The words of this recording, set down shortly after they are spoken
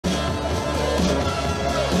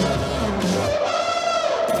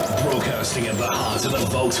bursting at the heart of the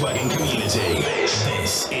Volkswagen community.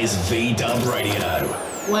 This is Vdub Radio.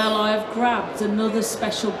 Well, I've grabbed another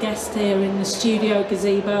special guest here in the studio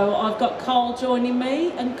gazebo. I've got Carl joining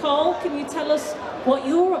me. And Carl, can you tell us what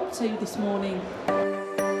you're up to this morning?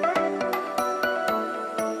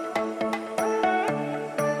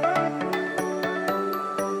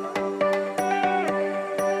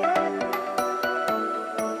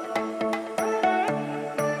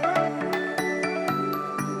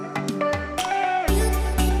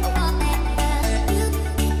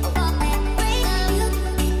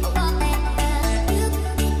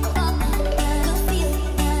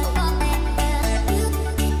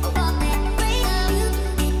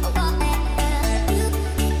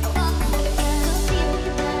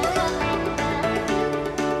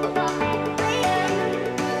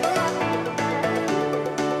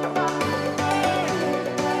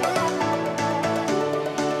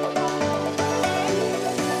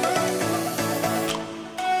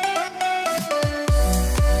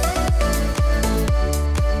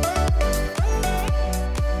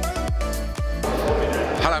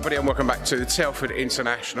 And welcome back to the Telford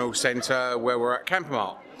International Centre where we're at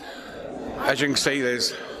CAMPERMART. As you can see,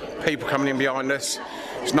 there's people coming in behind us.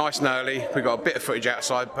 It's nice and early. We've got a bit of footage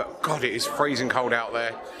outside, but God, it is freezing cold out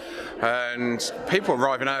there and people are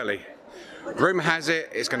arriving early. Rumour has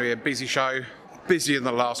it it's going to be a busy show, busier than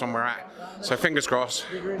the last one we're at, so fingers crossed,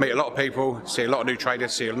 meet a lot of people, see a lot of new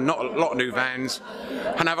traders, see a lot of new vans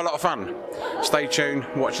and have a lot of fun. Stay tuned,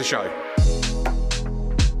 watch the show.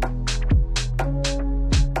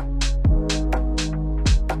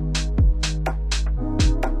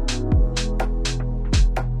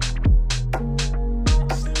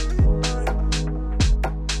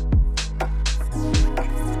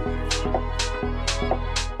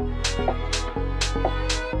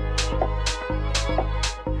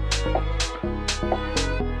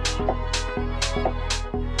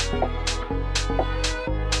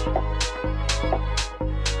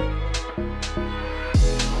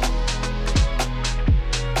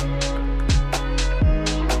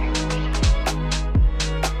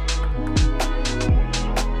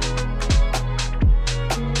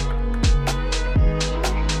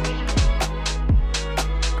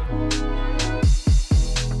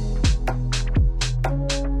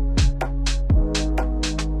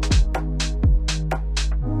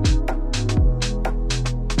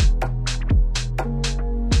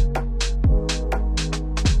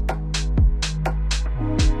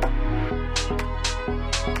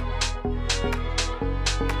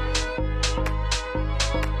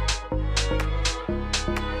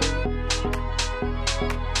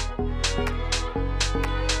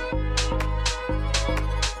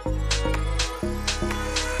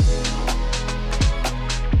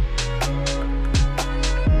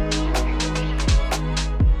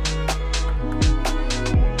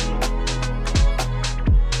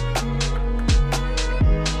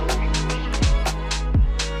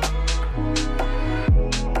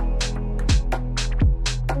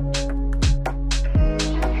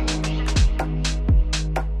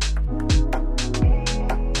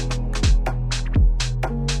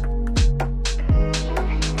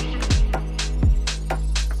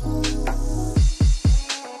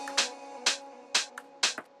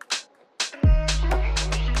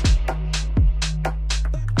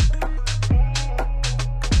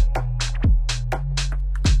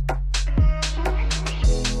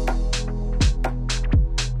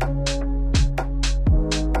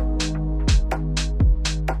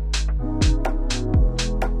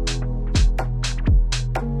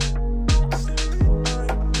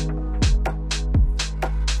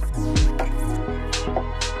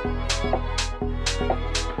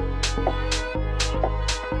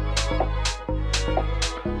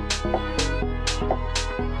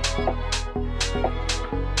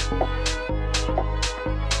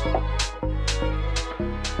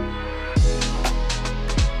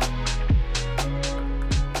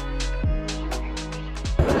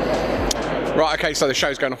 Right, okay, so the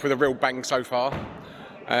show's going off with a real bang so far,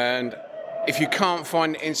 and if you can't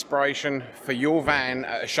find inspiration for your van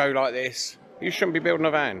at a show like this, you shouldn't be building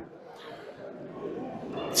a van.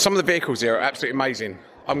 Some of the vehicles here are absolutely amazing.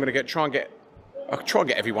 I'm going to try and get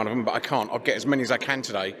every one of them, but I can't. I'll get as many as I can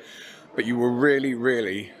today, but you will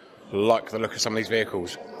really like the look of some of these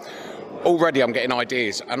vehicles. Already I'm getting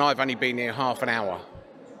ideas, and I've only been here half an hour.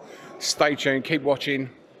 Stay tuned, keep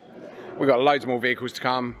watching. We've got loads more vehicles to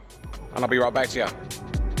come, and I'll be right back to you.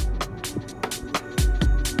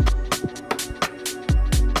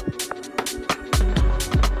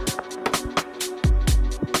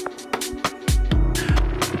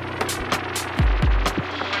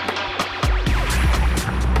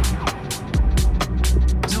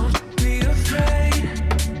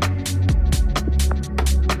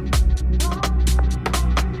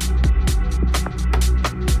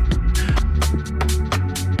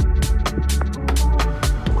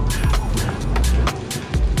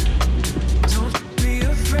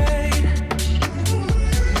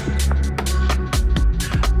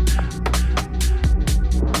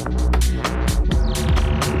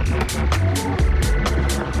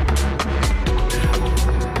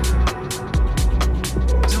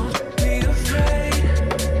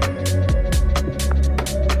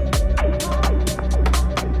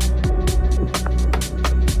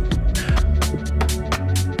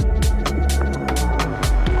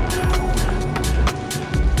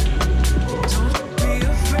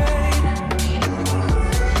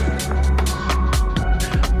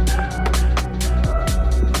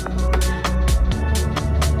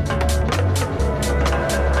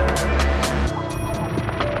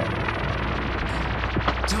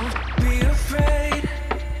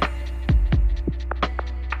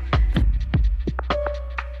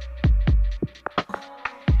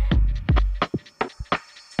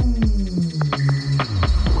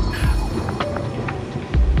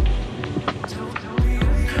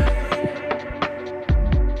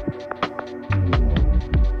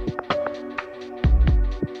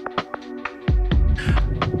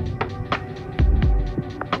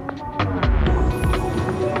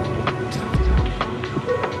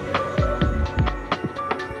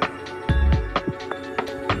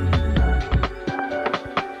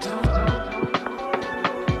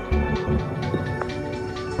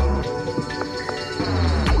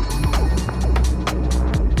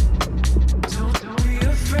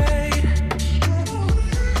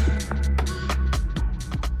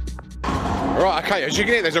 Right, as you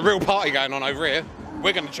can hear, there's a real party going on over here.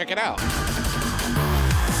 We're going to check it out.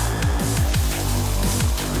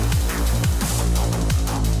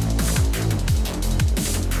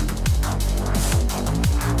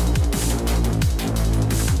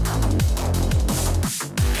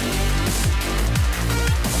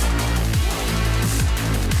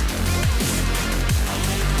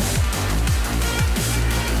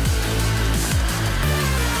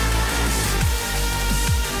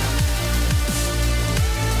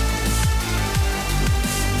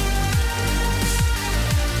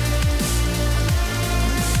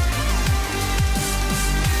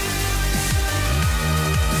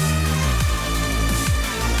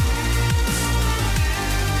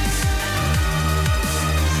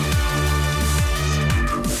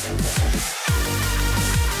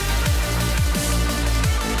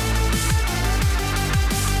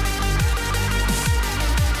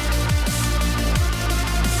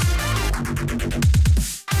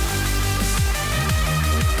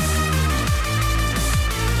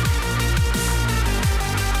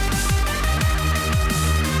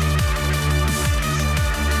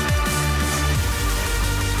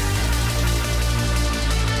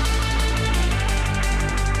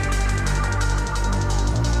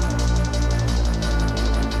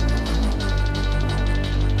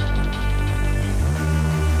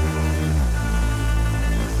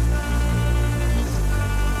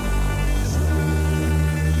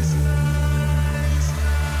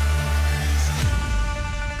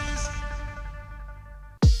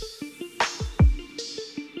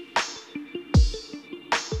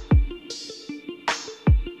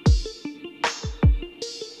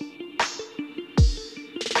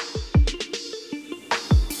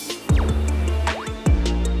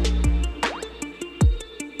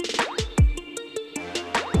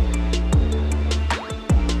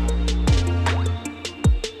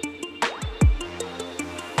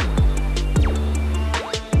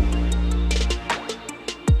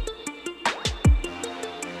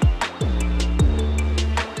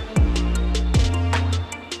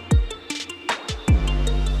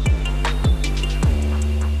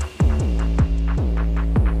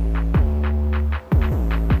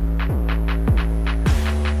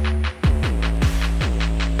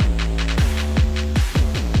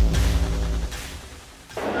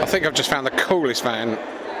 I think I've just found the coolest van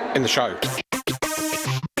in the show.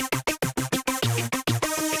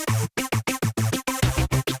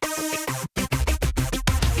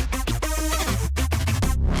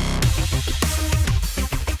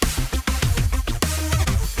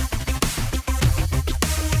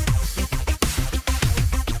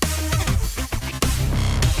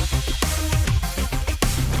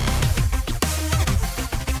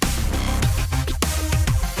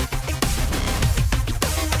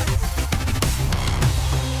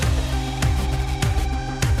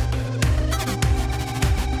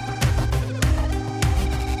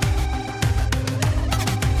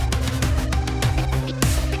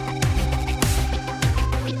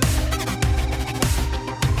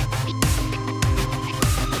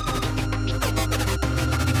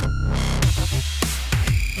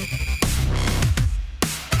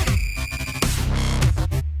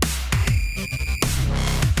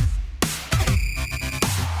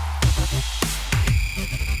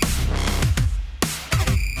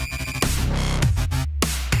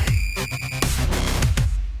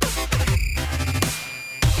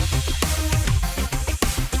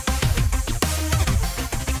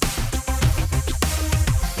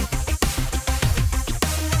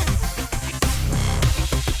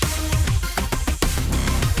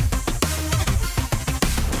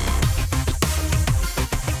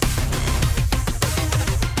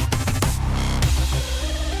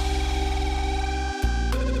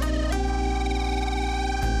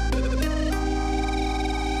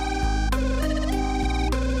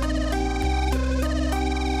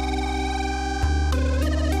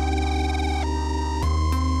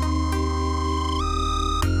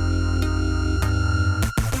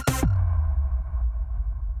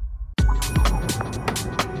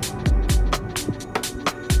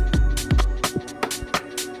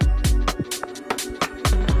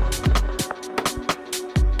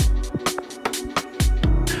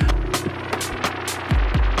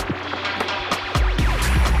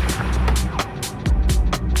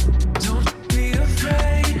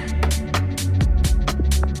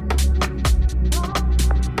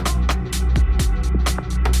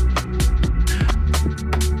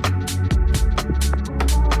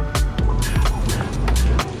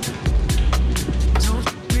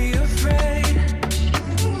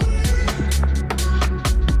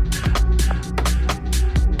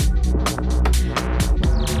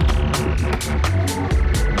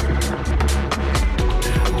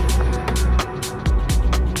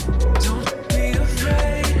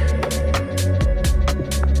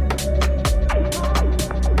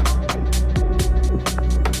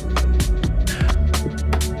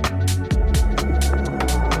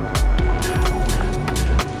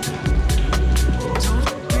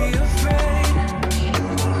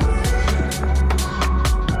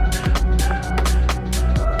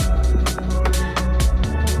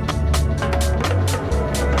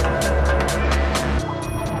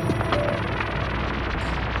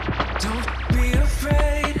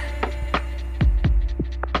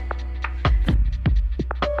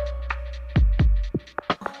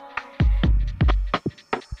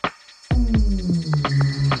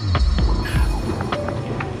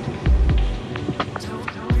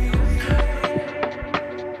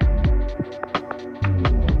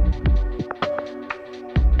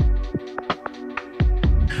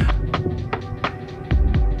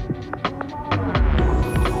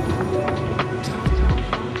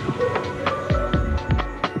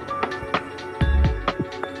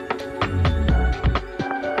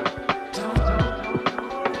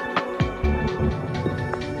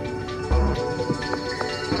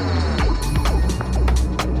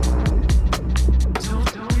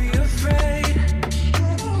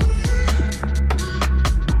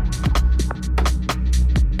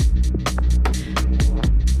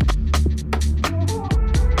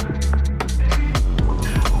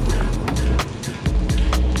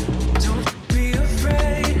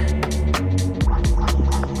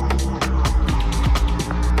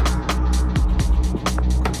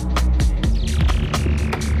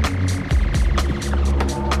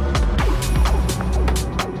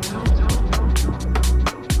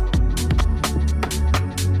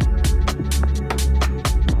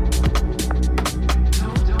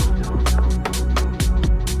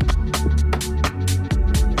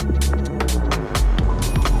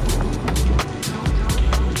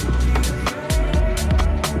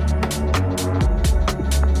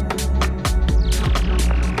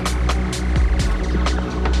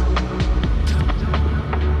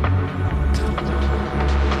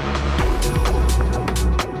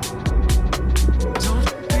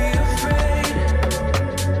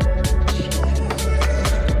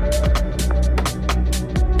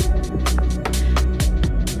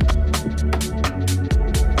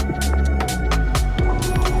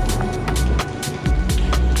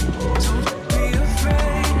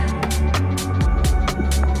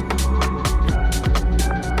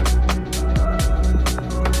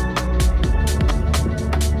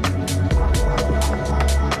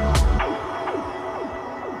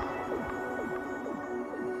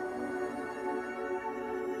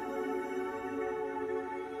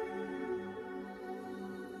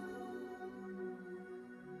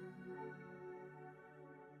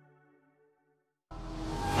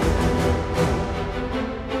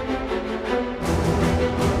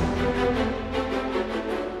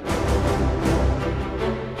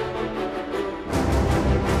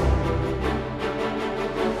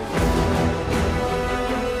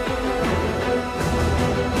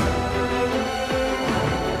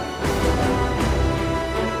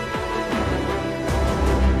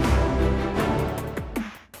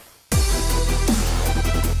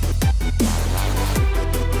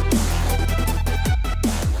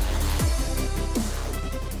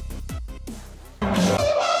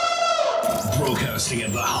 broadcasting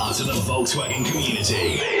at the heart of the Volkswagen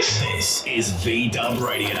community. This is Vdub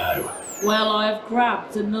Radio. Well, I've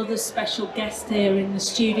grabbed another special guest here in the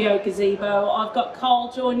studio gazebo. I've got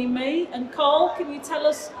Carl joining me. And Carl, can you tell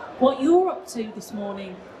us what you're up to this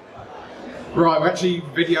morning? Right, we're actually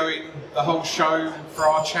videoing the whole show for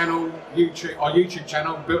our channel, our YouTube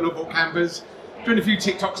channel, Built Not Bought Campers. Doing a few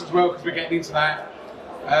TikToks as well because we're getting into that.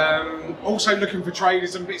 Also looking for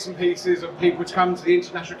traders and bits and pieces of people to come to the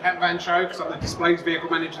International Campervan show because I'm the displays vehicle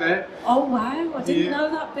manager there. Oh wow, I didn't know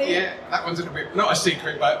that bit. Yeah, that one's a little bit, not a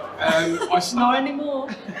secret, but Not anymore.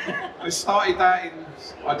 I started that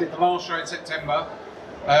I did the last show in September.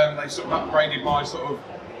 They sort of upgraded my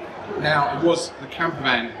now it was the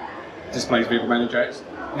campervan displays vehicle manager, it's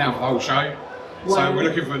now for the whole show. Wow. So we're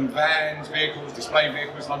looking for vans, vehicles, display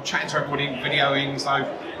vehicles, and I'm chatting to everybody, videoing, so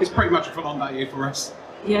it's pretty much a full-on day here for us.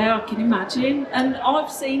 Yeah, I can imagine. And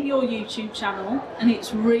I've seen your YouTube channel and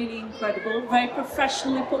it's really incredible, very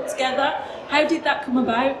professionally put together. How did that come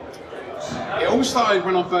about? It all started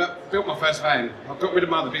when I built my first van. I got rid of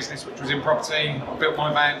my other business, which was in property. I built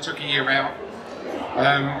my van, took a year out.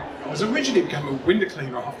 I was originally become a window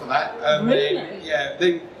cleaner after that. Really?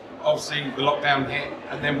 Then obviously the lockdown hit,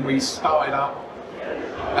 and then we started up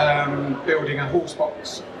building a horse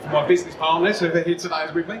box for my business partners, who are here today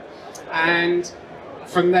with me. And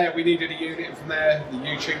from there we needed a unit, and from there the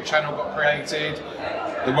YouTube channel got created,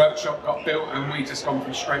 the workshop got built, and we just gone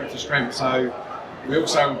from strength to strength. So we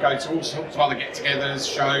also go to all sorts of other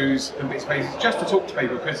get-togethers, shows and bits and pieces just to talk to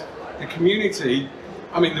people, because the community,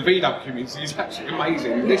 I mean the Vdub community is absolutely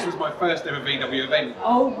amazing. Yeah. This was my first ever VW event.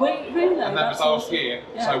 Oh wait, really? And that was last year.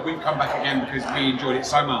 Yeah. So we've come back again because we enjoyed it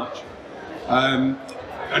so much.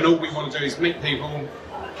 And all we want to do is meet people,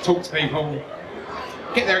 talk to people,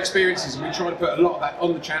 get their experiences, and we try to put a lot of that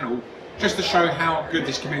on the channel just to show how good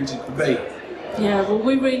this community can be. Yeah, well,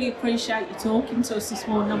 we really appreciate you talking to us this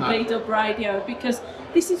morning on Vdub Radio, because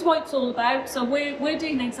this is what it's all about. So we're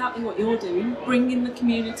doing exactly what you're doing, bringing the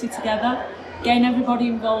community together, getting everybody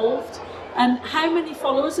involved. And how many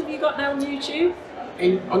followers have you got now on YouTube?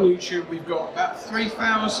 On YouTube we've got about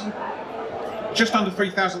 3,000, just under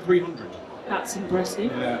 3,300. That's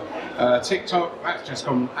impressive. Yeah. TikTok, that's just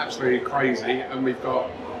gone absolutely crazy, and we've got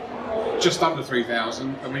just under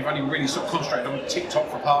 3,000, and we've only really sort of concentrated on TikTok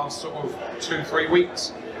for the past sort of 2-3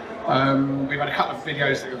 weeks. We've had a couple of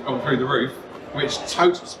videos that have gone through the roof, which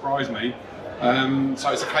totally surprised me.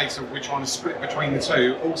 So it's a case of we're trying to split between the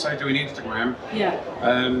two, also doing Instagram. Yeah.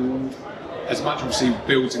 As much obviously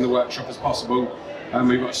builds in the workshop as possible.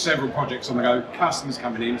 We've got several projects on the go, customers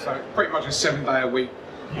coming in, so pretty much a 7-day-a-week,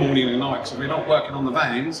 morning and night. So we're not working on the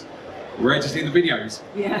vans, we're editing the videos.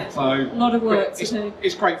 Yeah. So a lot of work to do.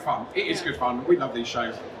 It's great fun. It is good fun. We love these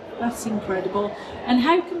shows. That's incredible. And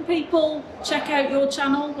how can people check out your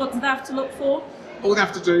channel? What do they have to look for? All they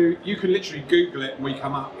have to do, you can literally Google it and we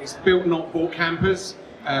come up. It's Built Not Bought Campers.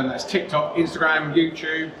 That's TikTok, Instagram,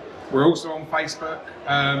 YouTube. We're also on Facebook.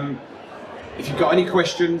 If you've got any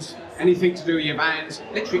questions, anything to do with your vans,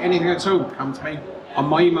 literally anything at all, come to me.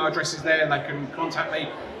 My email address is there, and they can contact me.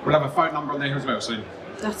 We'll have a phone number on there as well soon.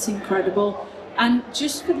 That's incredible. And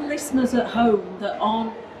just for the listeners at home that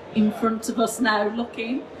aren't in front of us now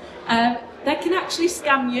looking, they can actually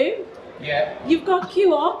scan you. Yeah. You've got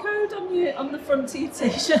QR code on the front of your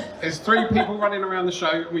t-shirt. There's 3 people running around the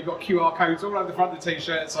show, and we've got QR codes all over the front of the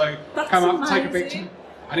t-shirt. So come up, take a picture,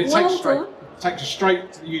 and it takes you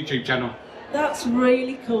straight to the YouTube channel. That's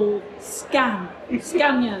really cool. Scan you.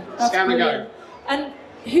 That's scan brilliant. and go. And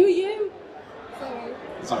who are you?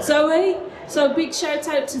 Zoe. So big shout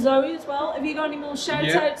out to Zoe as well. Have you got any more shout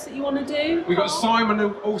outs that you want to do? We've got Simon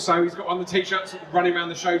also, he's got on the t-shirts running around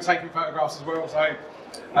the show taking photographs as well. So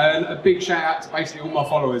a big shout out to basically all my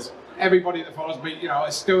followers. Everybody that follows me,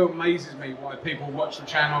 it still amazes me why people watch the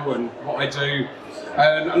channel and what I do.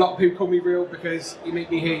 And a lot of people call me real because you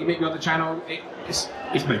meet me here, you meet me on the channel, it's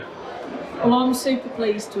me. Well, I'm super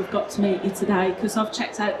pleased to have got to meet you today because I've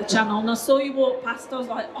checked out the channel and I saw you walk past. I was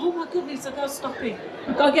like, oh my goodness, I've got to stop him.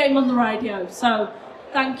 I've got to get him on the radio. So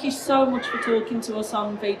thank you so much for talking to us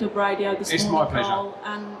on Vdub Radio this morning, my pleasure. Carl.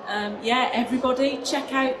 And yeah, everybody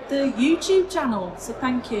check out the YouTube channel. So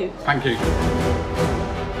thank you. Thank you.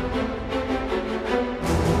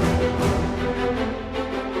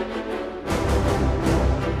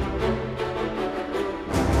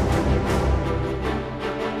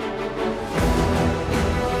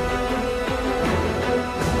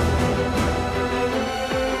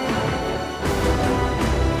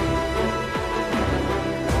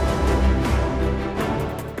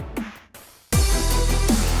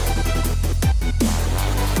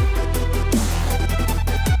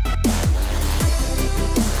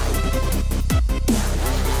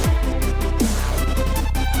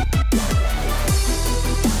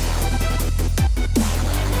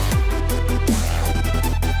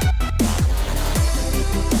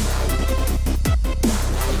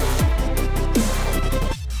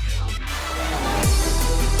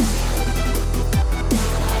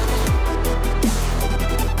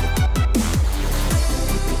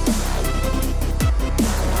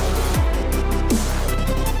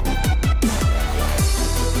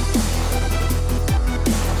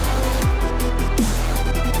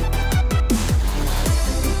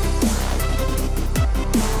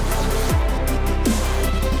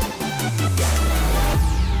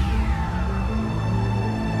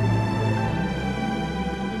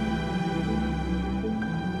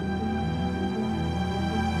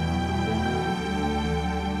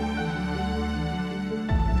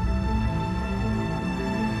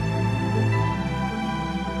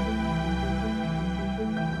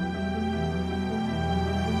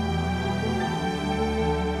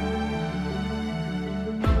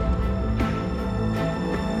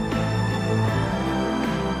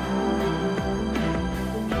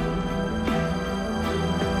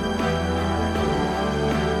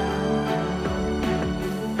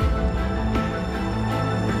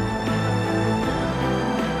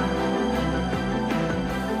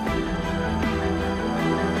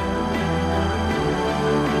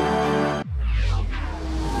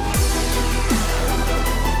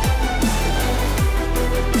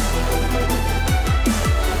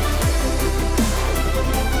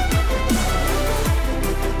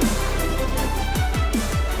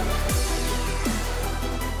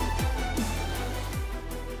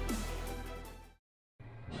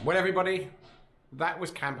 Well everybody, that was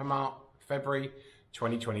CAMPERMART February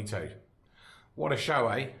 2022. What a show,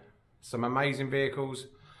 eh? Some amazing vehicles,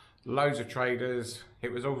 loads of traders.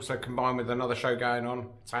 It was also combined with another show going on,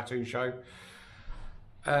 tattoo show.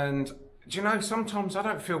 And do you know, sometimes I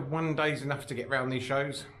don't feel one day's enough to get round these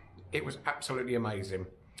shows. It was absolutely amazing.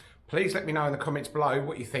 Please let me know in the comments below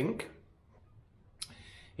what you think.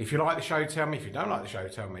 If you like the show, tell me. If you don't like the show,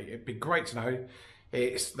 tell me. It'd be great to know.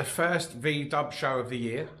 It's the first Vdub show of the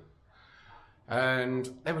year. And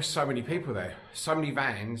there were so many people there, so many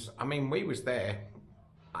vans. I mean, we was there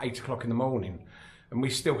 8 o'clock in the morning and we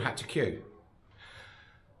still had to queue.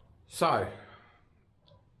 So,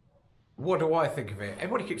 what do I think of it?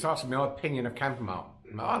 Everybody keeps asking me my opinion of CAMPERMART.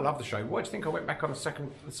 I love the show. Why do you think I went back on the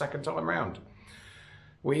second time round?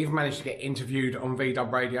 We even managed to get interviewed on Vdub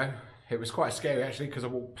radio. It was quite scary actually, because I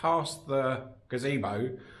walked past the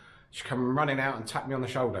gazebo. She came running out and tapped me on the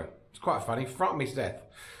shoulder. It's quite funny, frightened me to death.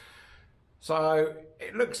 So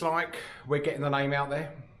it looks like we're getting the name out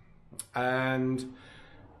there, and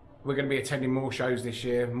we're going to be attending more shows this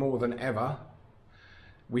year, more than ever.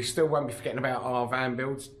 We still won't be forgetting about our van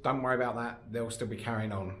builds. Don't worry about that. They'll still be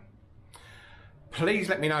carrying on. Please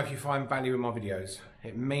let me know if you find value in my videos.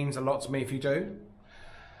 It means a lot to me if you do.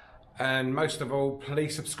 And most of all,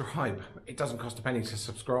 please subscribe. It doesn't cost a penny to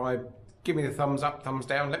subscribe. Give me the thumbs up, thumbs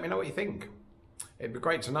down. Let me know what you think. It'd be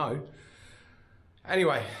great to know.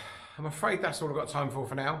 Anyway, I'm afraid that's all I've got time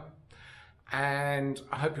for now. And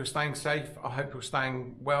I hope you're staying safe. I hope you're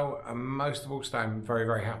staying well. And most of all, staying very,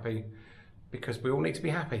 very happy. Because we all need to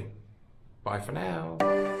be happy. Bye for now.